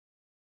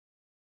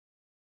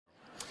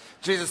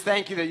Jesus,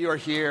 thank you that you are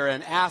here,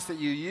 and ask that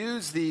you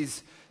use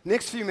these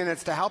next few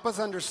minutes to help us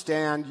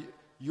understand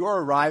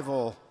your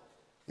arrival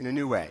in a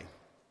new way,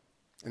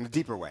 in a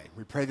deeper way.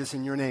 We pray this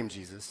in your name,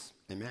 Jesus.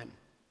 Amen.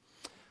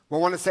 We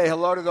want to say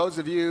hello to those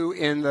of you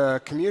in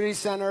the community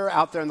center,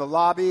 out there in the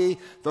lobby,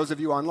 those of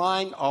you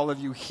online, all of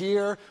you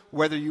here,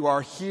 whether you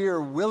are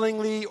here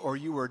willingly or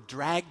you were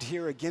dragged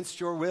here against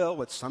your will,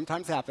 which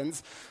sometimes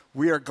happens.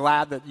 We are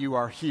glad that you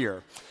are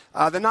here.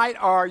 The night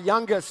our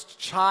youngest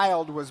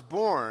child was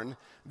born,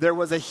 there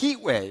was a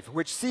heat wave,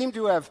 which seemed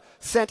to have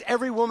sent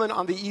every woman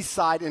on the east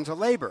side into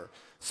labor.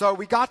 So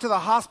we got to the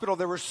hospital.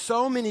 There were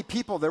so many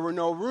people. There were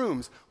no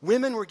rooms.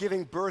 Women were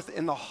giving birth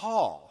in the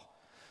hall.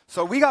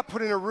 So we got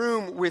put in a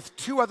room with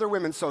 2 other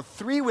women, so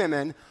 3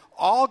 women,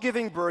 all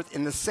giving birth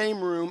in the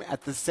same room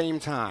at the same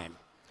time.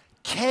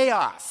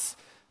 Chaos,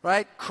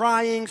 right?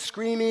 Crying,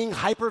 screaming,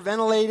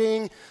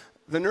 hyperventilating.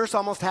 The nurse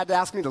almost had to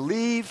ask me to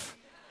leave.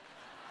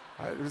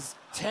 It was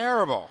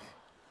terrible.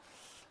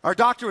 Our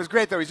doctor was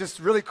great, though. He's just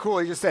really cool.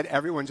 He just said,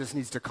 everyone just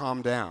needs to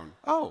calm down.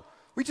 Oh,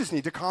 we just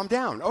need to calm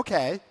down.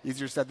 Okay.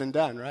 Easier said than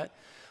done, right?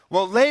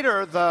 Well,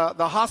 later,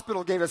 the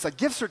hospital gave us a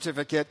gift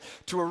certificate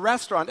to a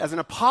restaurant as an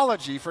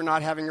apology for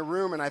not having a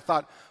room. And I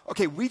thought,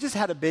 okay, we just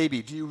had a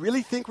baby. Do you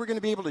really think we're going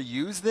to be able to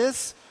use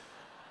this?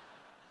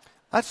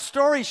 That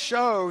story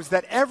shows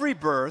that every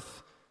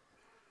birth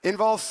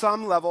involves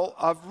some level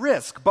of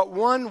risk, but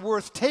one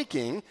worth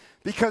taking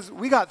because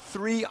we got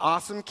 3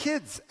 awesome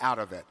kids out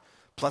of it,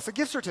 plus a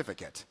gift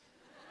certificate.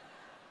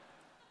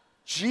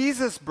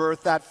 Jesus'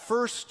 birth, that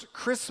first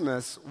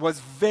Christmas, was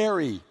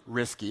very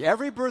risky.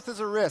 Every birth is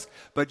a risk,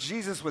 but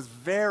Jesus was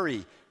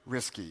very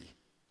risky.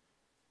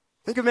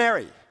 Think of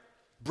Mary,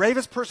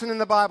 bravest person in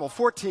the Bible,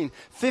 14,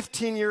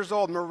 15 years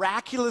old,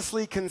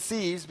 miraculously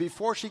conceives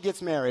before she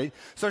gets married.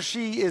 So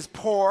she is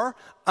poor,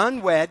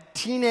 unwed,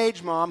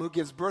 teenage mom who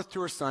gives birth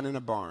to her son in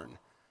a barn.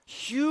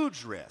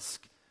 Huge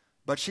risk,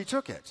 but she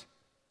took it.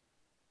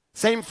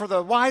 Same for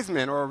the wise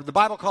men, or the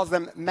Bible calls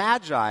them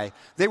magi.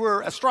 They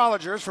were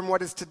astrologers from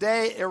what is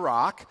today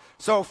Iraq,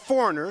 so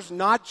foreigners,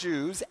 not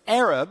Jews,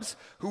 Arabs,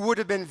 who would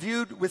have been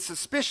viewed with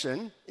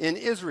suspicion in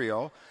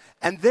Israel,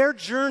 and their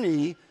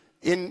journey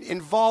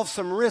involves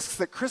some risks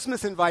that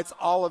Christmas invites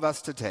all of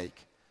us to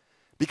take,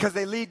 because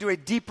they lead to a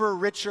deeper,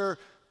 richer,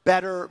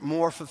 better,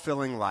 more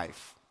fulfilling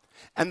life.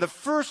 And the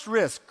first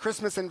risk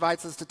Christmas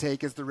invites us to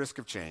take is the risk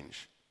of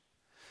change.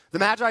 The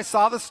Magi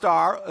saw the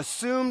star,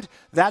 assumed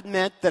that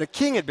meant that a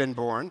king had been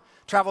born,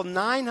 traveled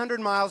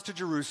 900 miles to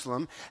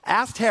Jerusalem,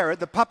 asked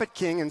Herod, the puppet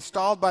king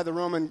installed by the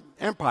Roman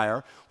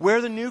Empire, where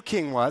the new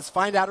king was,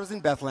 find out it was in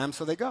Bethlehem,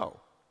 so they go.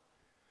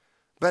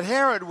 But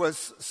Herod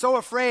was so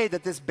afraid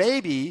that this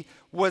baby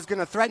was going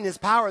to threaten his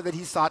power that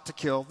he sought to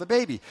kill the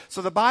baby.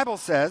 So the Bible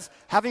says,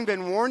 having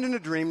been warned in a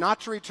dream not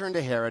to return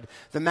to Herod,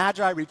 the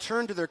Magi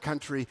returned to their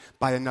country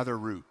by another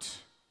route.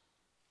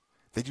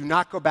 They do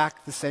not go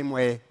back the same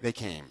way they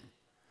came.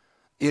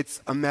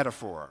 It's a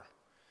metaphor.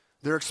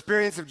 Their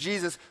experience of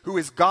Jesus, who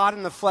is God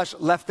in the flesh,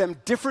 left them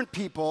different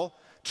people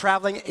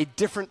traveling a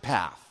different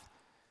path.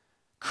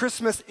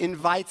 Christmas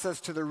invites us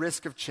to the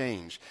risk of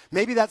change.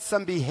 Maybe that's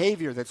some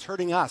behavior that's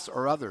hurting us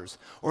or others,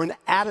 or an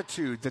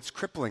attitude that's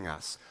crippling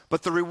us.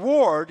 But the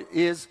reward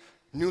is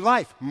new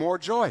life, more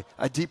joy,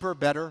 a deeper,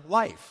 better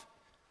life.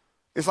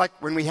 It's like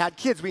when we had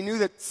kids, we knew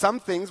that some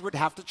things would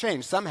have to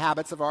change. Some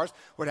habits of ours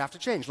would have to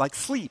change, like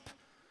sleep,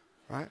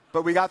 right?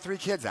 But we got 3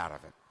 kids out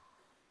of it.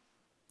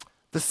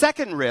 The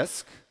second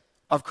risk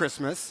of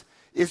Christmas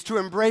is to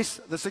embrace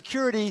the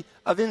security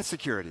of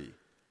insecurity.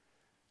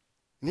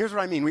 And here's what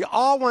I mean. We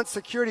all want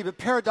security, but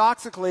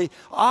paradoxically,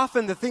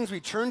 often the things we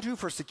turn to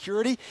for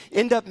security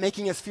end up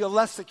making us feel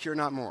less secure,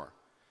 not more.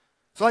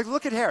 So like,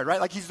 look at Herod, right?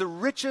 Like, he's the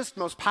richest,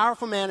 most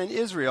powerful man in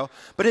Israel,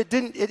 but it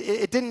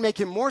didn't make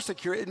him more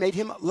secure. It made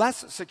him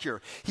less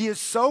secure. He is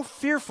so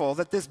fearful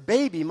that this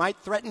baby might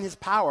threaten his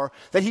power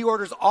that he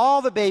orders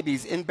all the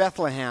babies in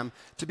Bethlehem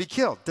to be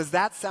killed. Does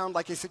that sound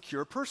like a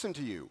secure person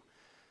to you?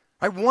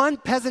 Right? One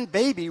peasant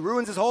baby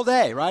ruins his whole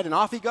day, right? And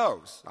off he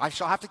goes. I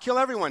shall have to kill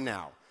everyone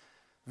now.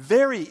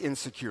 Very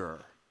insecure.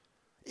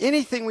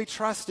 Anything we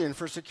trust in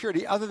for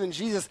security other than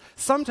Jesus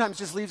sometimes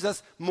just leaves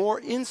us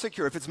more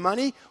insecure. If it's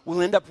money,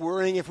 we'll end up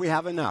worrying if we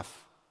have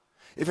enough.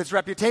 If it's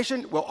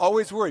reputation, we'll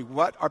always worry,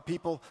 what are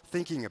people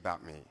thinking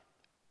about me?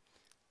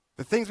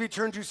 The things we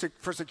turn to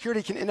for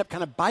security can end up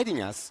kind of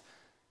biting us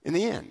in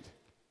the end.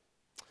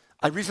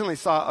 I recently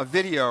saw a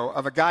video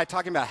of a guy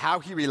talking about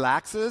how he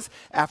relaxes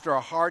after a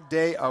hard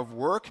day of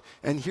work,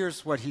 and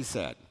here's what he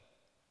said.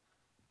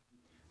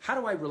 How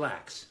do I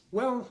relax?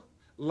 Well,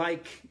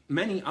 like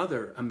many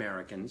other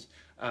Americans,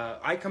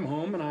 I come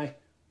home and I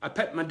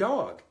pet my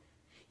dog.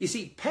 You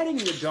see, petting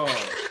the dog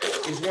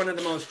is one of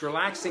the most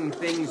relaxing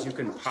things you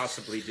can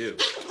possibly do.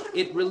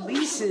 It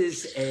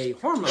releases a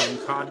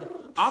hormone called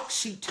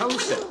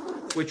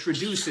oxytocin, which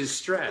reduces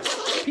stress.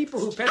 People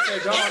who pet their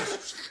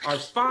dogs are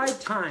 5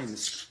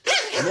 times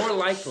more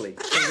likely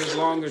to live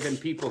longer than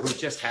people who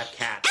just have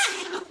cats.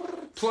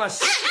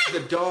 Plus, the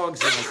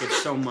dogs like it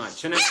so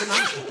much, and it's a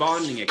nice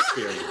bonding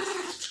experience.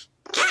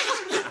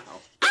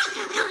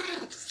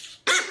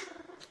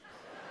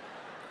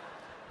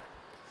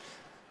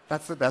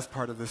 That's the best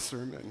part of this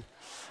sermon.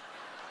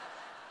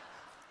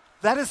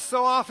 That is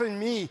so often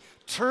me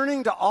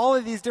turning to all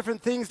of these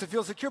different things to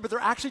feel secure, but they're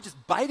actually just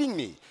biting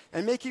me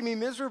and making me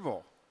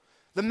miserable.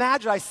 The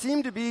Magi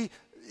seem to be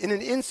in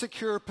an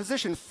insecure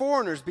position,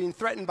 foreigners being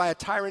threatened by a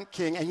tyrant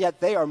king, and yet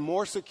they are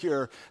more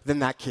secure than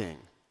that king.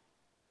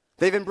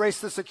 They've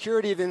embraced the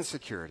security of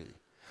insecurity,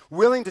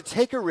 willing to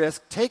take a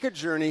risk, take a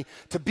journey,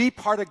 to be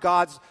part of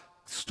God's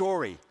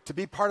story, to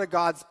be part of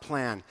God's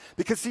plan.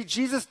 Because see,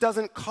 Jesus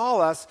doesn't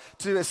call us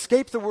to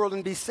escape the world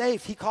and be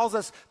safe. He calls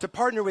us to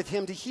partner with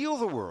him to heal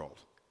the world.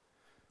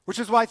 Which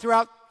is why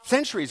throughout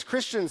centuries,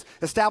 Christians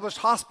established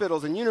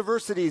hospitals and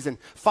universities and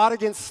fought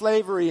against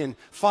slavery and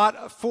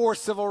fought for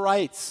civil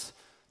rights.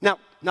 Now,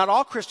 not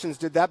all Christians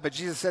did that, but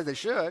Jesus said they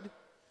should.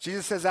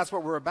 Jesus says that's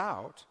what we're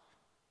about.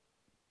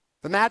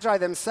 The Magi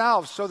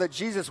themselves show that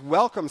Jesus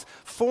welcomes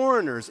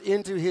foreigners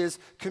into his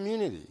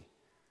community.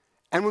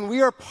 And when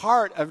we are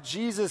part of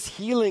Jesus'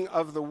 healing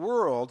of the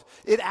world,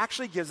 it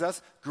actually gives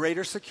us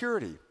greater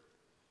security.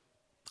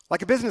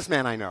 Like a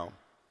businessman I know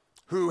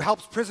who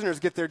helps prisoners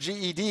get their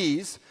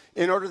GEDs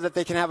in order that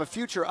they can have a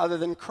future other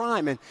than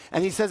crime.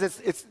 And he says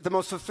it's the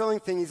most fulfilling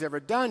thing he's ever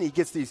done. He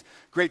gets these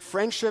great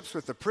friendships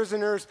with the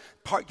prisoners,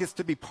 gets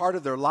to be part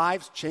of their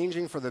lives,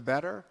 changing for the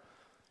better.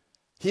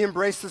 He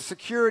embraced the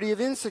security of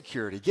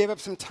insecurity, gave up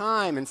some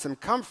time and some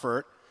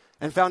comfort,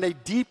 and found a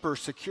deeper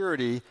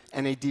security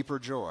and a deeper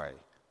joy.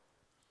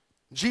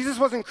 Jesus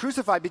wasn't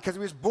crucified because he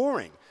was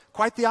boring.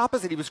 Quite the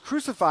opposite. He was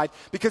crucified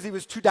because he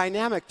was too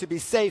dynamic to be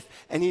safe,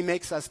 and he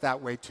makes us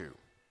that way too.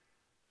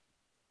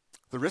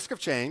 The risk of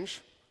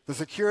change, the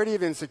security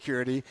of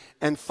insecurity,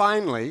 and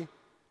finally,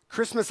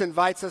 Christmas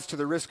invites us to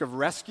the risk of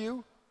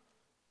rescue,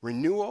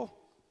 renewal,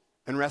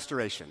 and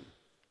restoration.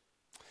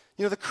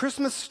 You know, the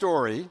Christmas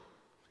story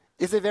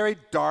is a very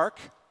dark,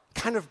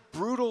 kind of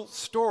brutal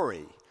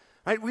story,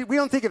 right? We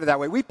don't think of it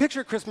that way. We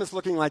picture Christmas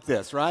looking like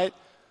this, right?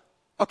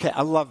 Okay,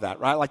 I love that,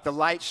 right? Like the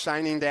light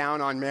shining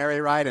down on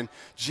Mary, right? And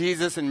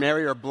Jesus and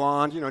Mary are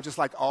blonde, you know, just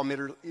like all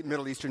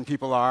Middle Eastern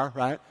people are,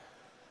 right?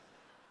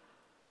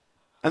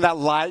 And that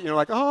light, you know,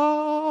 like,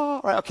 oh,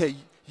 right? Okay,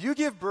 you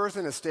give birth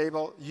in a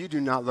stable, you do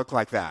not look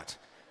like that,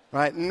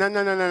 right?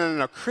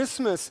 No.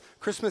 Christmas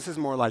is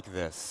more like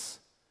this.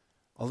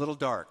 A little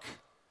dark.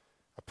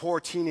 A poor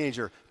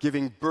teenager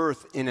giving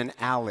birth in an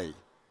alley,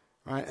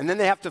 right? And then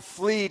they have to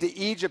flee to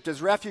Egypt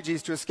as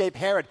refugees to escape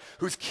Herod,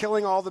 who's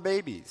killing all the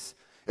babies.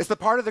 It's the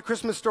part of the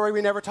Christmas story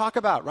we never talk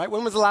about, right?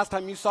 When was the last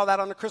time you saw that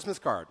on a Christmas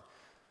card?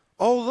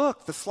 Oh,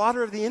 look, the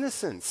slaughter of the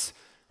innocents,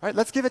 right?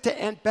 Let's give it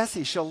to Aunt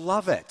Bessie. She'll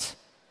love it.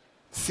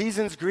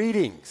 Season's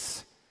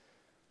greetings.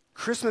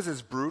 Christmas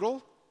is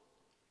brutal,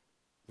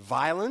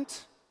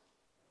 violent,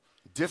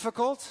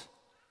 difficult,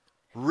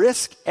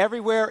 risk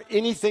everywhere,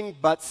 anything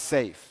but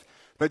safe.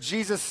 But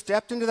Jesus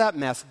stepped into that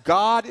mess,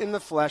 God in the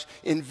flesh,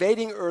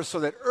 invading earth so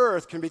that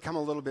earth can become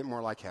a little bit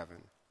more like heaven.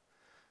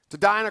 To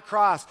die on a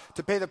cross,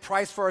 to pay the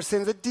price for our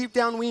sins that deep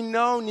down we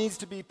know needs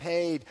to be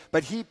paid.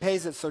 But he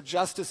pays it so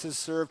justice is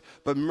served,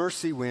 but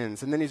mercy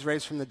wins. And then he's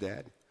raised from the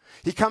dead.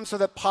 He comes so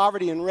that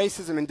poverty and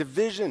racism and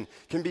division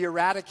can be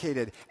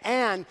eradicated.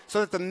 And so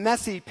that the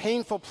messy,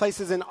 painful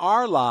places in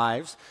our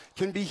lives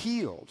can be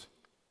healed.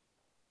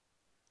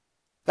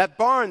 That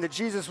barn that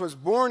Jesus was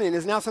born in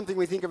is now something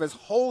we think of as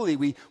holy.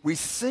 We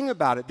sing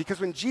about it because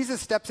when Jesus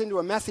steps into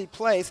a messy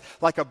place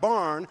like a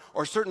barn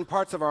or certain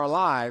parts of our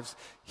lives,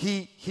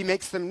 he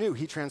makes them new.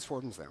 He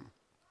transforms them.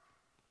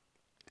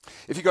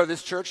 If you go to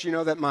this church, you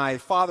know that my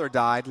father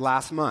died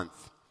last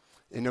month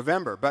in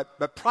November.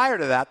 But prior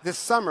to that, this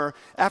summer,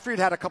 after he'd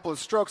had a couple of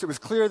strokes, it was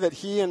clear that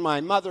he and my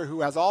mother,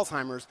 who has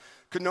Alzheimer's,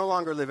 could no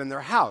longer live in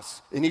their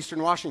house in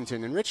eastern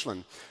Washington, in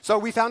Richland. So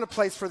we found a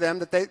place for them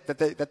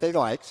that they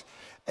liked.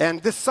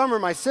 And this summer,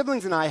 my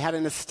siblings and I had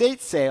an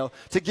estate sale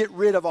to get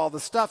rid of all the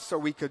stuff so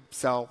we could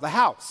sell the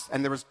house.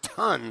 And there was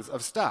tons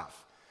of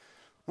stuff.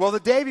 Well,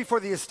 the day before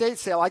the estate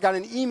sale, I got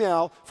an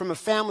email from a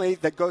family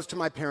that goes to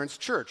my parents'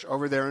 church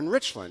over there in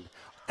Richland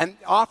and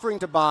offering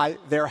to buy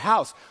their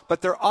house.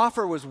 But their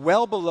offer was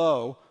well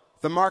below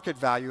the market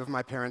value of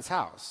my parents'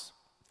 house.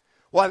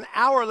 Well, an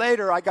hour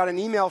later, I got an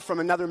email from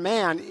another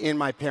man in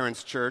my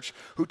parents' church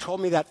who told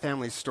me that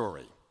family's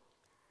story.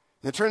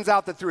 And it turns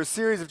out that through a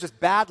series of just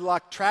bad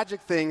luck, tragic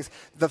things,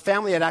 the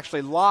family had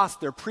actually lost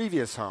their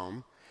previous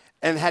home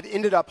and had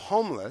ended up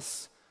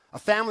homeless, a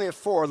family of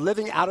 4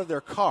 living out of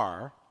their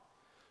car.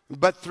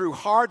 But through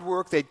hard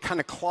work, they'd kind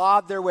of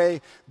clawed their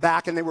way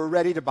back and they were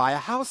ready to buy a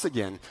house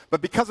again.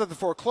 But because of the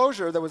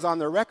foreclosure that was on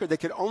their record, they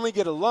could only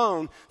get a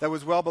loan that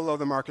was well below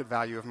the market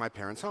value of my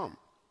parents' home.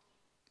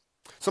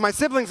 So my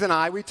siblings and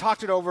I, we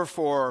talked it over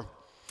for,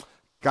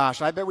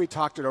 I bet we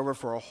talked it over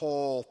for a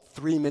whole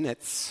 3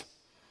 minutes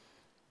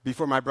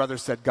before my brother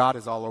said, God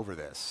is all over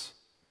this.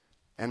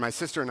 And my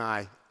sister and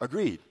I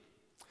agreed.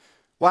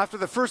 Well, after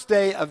the first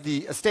day of the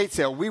estate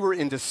sale, we were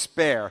in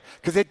despair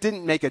because it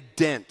didn't make a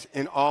dent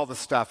in all the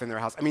stuff in their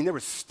house. I mean, there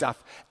was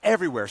stuff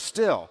everywhere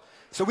still.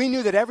 So we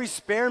knew that every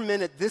spare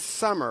minute this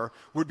summer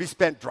would be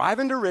spent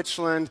driving to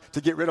Richland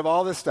to get rid of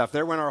all this stuff.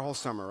 There went our whole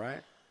summer,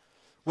 right?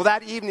 Well,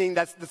 that evening,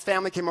 this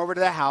family came over to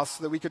the house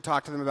so that we could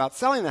talk to them about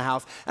selling the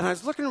house. And I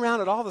was looking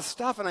around at all the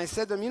stuff, and I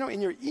said to them,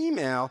 in your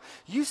email,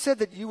 you said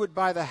that you would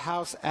buy the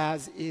house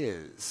as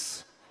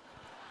is.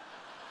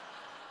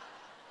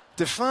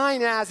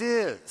 Define as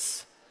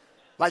is.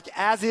 Like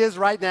as is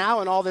right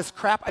now and all this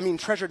crap,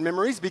 treasured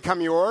memories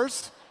become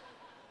yours.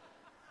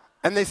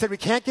 And they said, we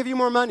can't give you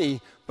more money,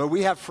 but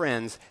we have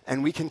friends,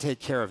 and we can take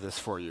care of this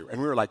for you.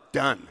 And we were like,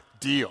 done,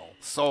 deal,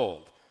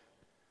 sold.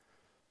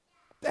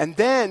 And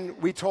then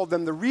we told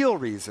them the real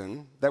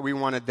reason that we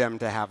wanted them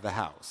to have the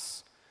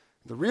house.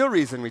 The real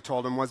reason we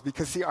told them was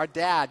because, see, our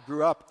dad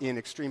grew up in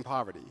extreme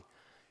poverty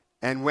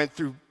and went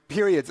through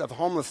periods of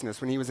homelessness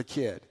when he was a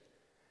kid.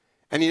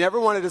 And he never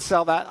wanted to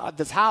sell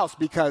this house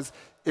because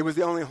it was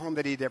the only home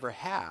that he'd ever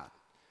had.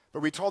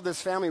 But we told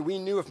this family we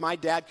knew if my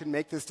dad could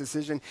make this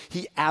decision,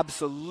 he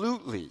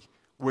absolutely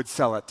would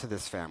sell it to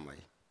this family.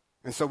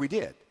 And so we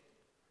did.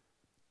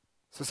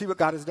 So see what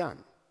God has done.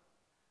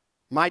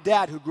 My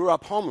dad, who grew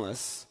up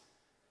homeless,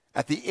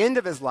 at the end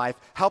of his life,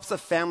 helps a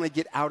family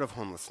get out of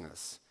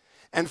homelessness.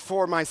 And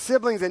for my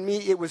siblings and me,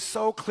 it was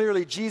so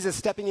clearly Jesus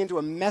stepping into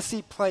a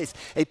messy place,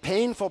 a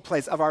painful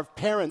place of our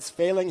parents'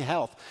 failing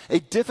health, a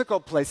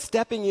difficult place,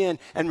 stepping in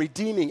and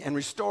redeeming and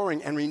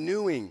restoring and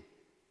renewing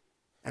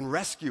and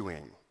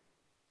rescuing.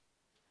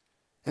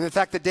 And in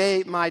fact, the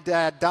day my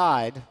dad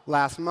died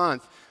last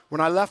month, when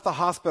I left the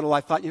hospital,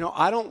 I thought,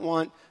 I don't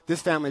want this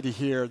family to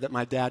hear that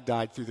my dad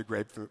died through the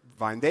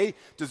grapevine. They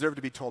deserve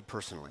to be told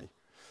personally.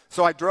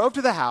 So I drove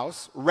to the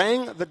house,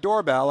 rang the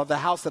doorbell of the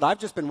house that I've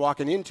just been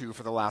walking into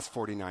for the last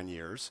 49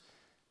 years.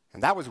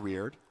 And that was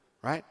weird,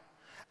 right?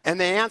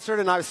 And they answered,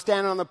 and I was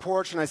standing on the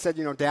porch, and I said,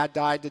 Dad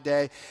died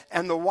today.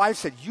 And the wife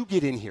said, you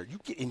get in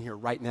here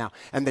right now.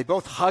 And they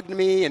both hugged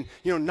me, and,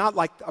 not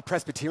like a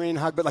Presbyterian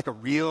hug, but like a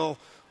real,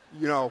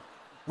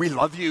 we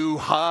love you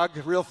hug,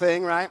 real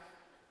thing, right?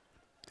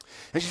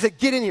 And she said,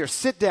 get in here,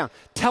 sit down,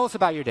 tell us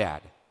about your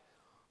dad.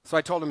 So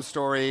I told them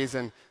stories,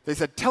 and they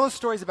said, tell us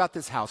stories about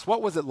this house.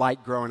 What was it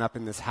like growing up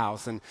in this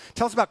house? And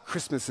tell us about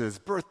Christmases,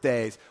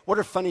 birthdays. What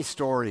are funny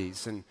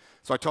stories? And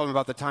so I told them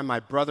about the time my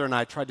brother and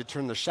I tried to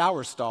turn the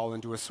shower stall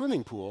into a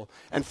swimming pool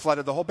and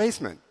flooded the whole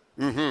basement.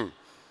 And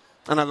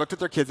I looked at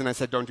their kids, and I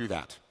said, don't do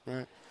that.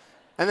 Right?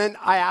 And then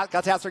I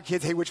got to ask their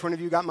kids, hey, which one of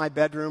you got my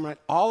bedroom? Right?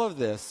 All of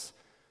this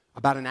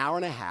about an hour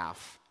and a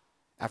half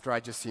after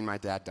I'd just seen my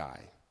dad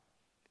die.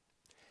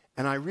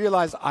 And I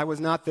realized I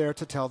was not there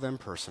to tell them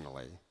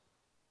personally.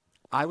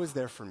 I was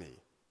there for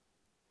me.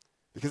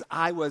 Because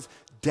I was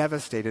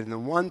devastated, and the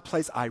one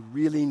place I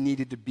really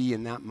needed to be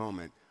in that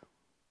moment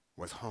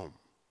was home.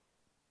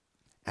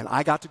 And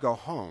I got to go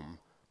home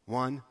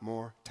one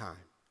more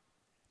time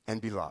and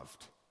be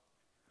loved.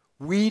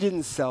 We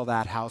didn't sell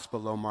that house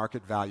below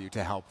market value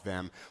to help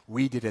them.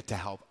 We did it to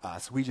help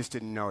us. We just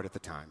didn't know it at the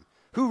time.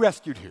 Who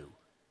rescued who?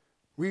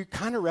 We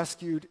kind of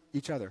rescued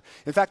each other.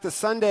 In fact, the first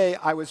Sunday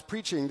I was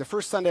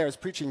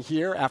preaching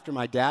here after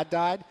my dad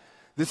died,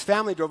 this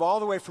family drove all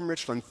the way from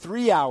Richland,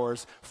 3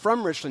 hours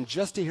from Richland,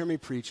 just to hear me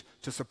preach,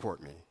 to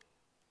support me.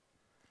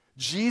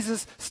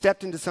 Jesus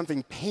stepped into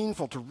something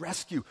painful to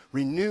rescue,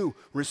 renew,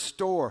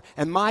 restore.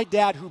 And my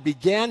dad, who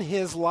began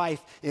his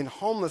life in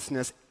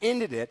homelessness,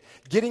 ended it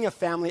getting a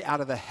family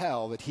out of the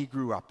hell that he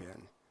grew up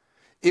in.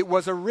 It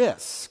was a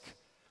risk.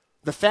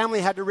 The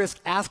family had to risk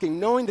asking,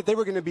 knowing that they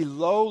were going to be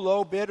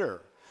low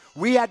bidder.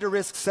 We had to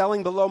risk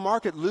selling below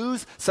market,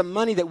 lose some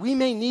money that we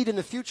may need in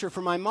the future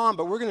for my mom,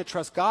 but we're going to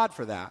trust God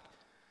for that.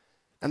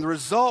 And the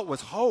result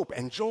was hope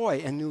and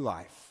joy and new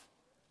life.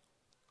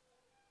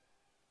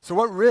 So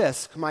what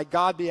risk might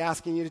God be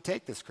asking you to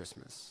take this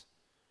Christmas?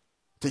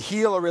 To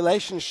heal a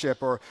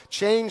relationship or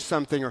change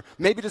something or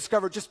maybe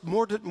discover just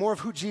more of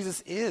who Jesus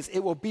is.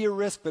 It will be a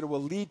risk, but it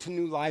will lead to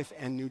new life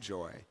and new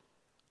joy.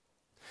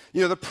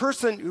 The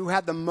person who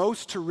had the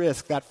most to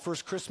risk that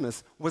first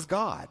Christmas was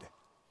God.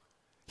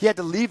 He had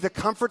to leave the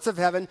comforts of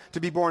heaven to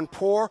be born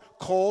poor,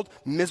 cold,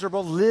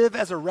 miserable, live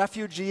as a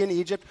refugee in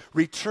Egypt,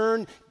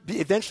 return,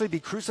 eventually be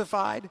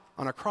crucified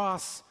on a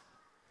cross.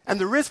 And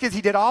the risk is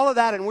he did all of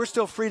that, and we're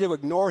still free to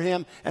ignore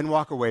him and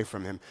walk away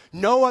from him.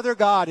 No other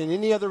God in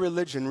any other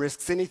religion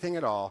risks anything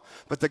at all.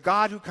 But the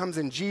God who comes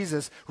in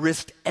Jesus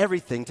risked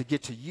everything to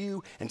get to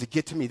you and to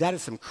get to me. That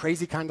is some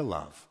crazy kind of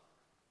love.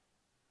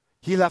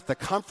 He left the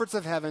comforts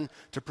of heaven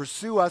to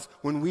pursue us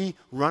when we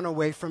run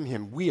away from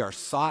him. We are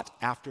sought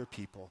after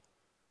people.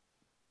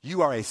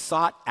 You are a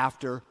sought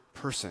after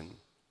person.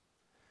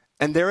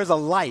 And there is a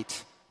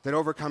light that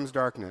overcomes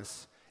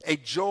darkness, a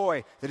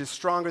joy that is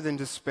stronger than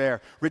despair,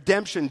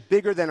 redemption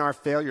bigger than our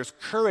failures,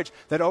 courage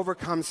that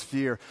overcomes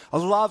fear, a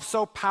love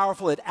so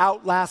powerful it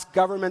outlasts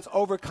governments,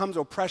 overcomes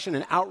oppression,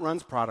 and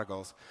outruns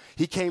prodigals.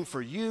 He came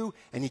for you,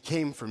 and he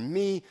came for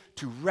me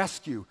to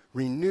rescue,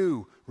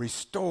 renew,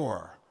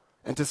 restore,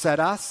 and to set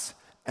us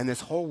and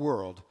this whole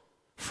world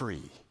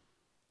free.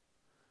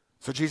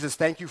 So Jesus,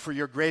 thank you for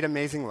your great,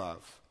 amazing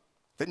love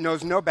that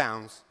knows no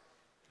bounds,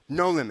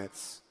 no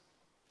limits.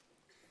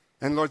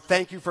 And Lord,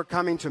 thank you for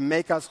coming to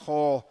make us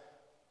whole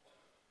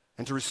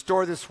and to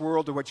restore this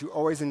world to what you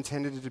always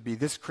intended it to be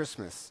this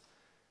Christmas.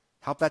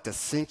 Help that to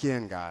sink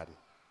in, God.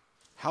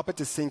 Help it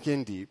to sink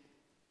in deep.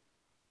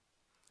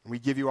 We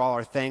give you all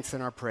our thanks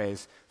and our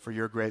praise for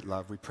your great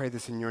love. We pray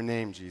this in your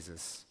name,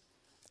 Jesus.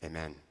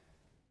 Amen.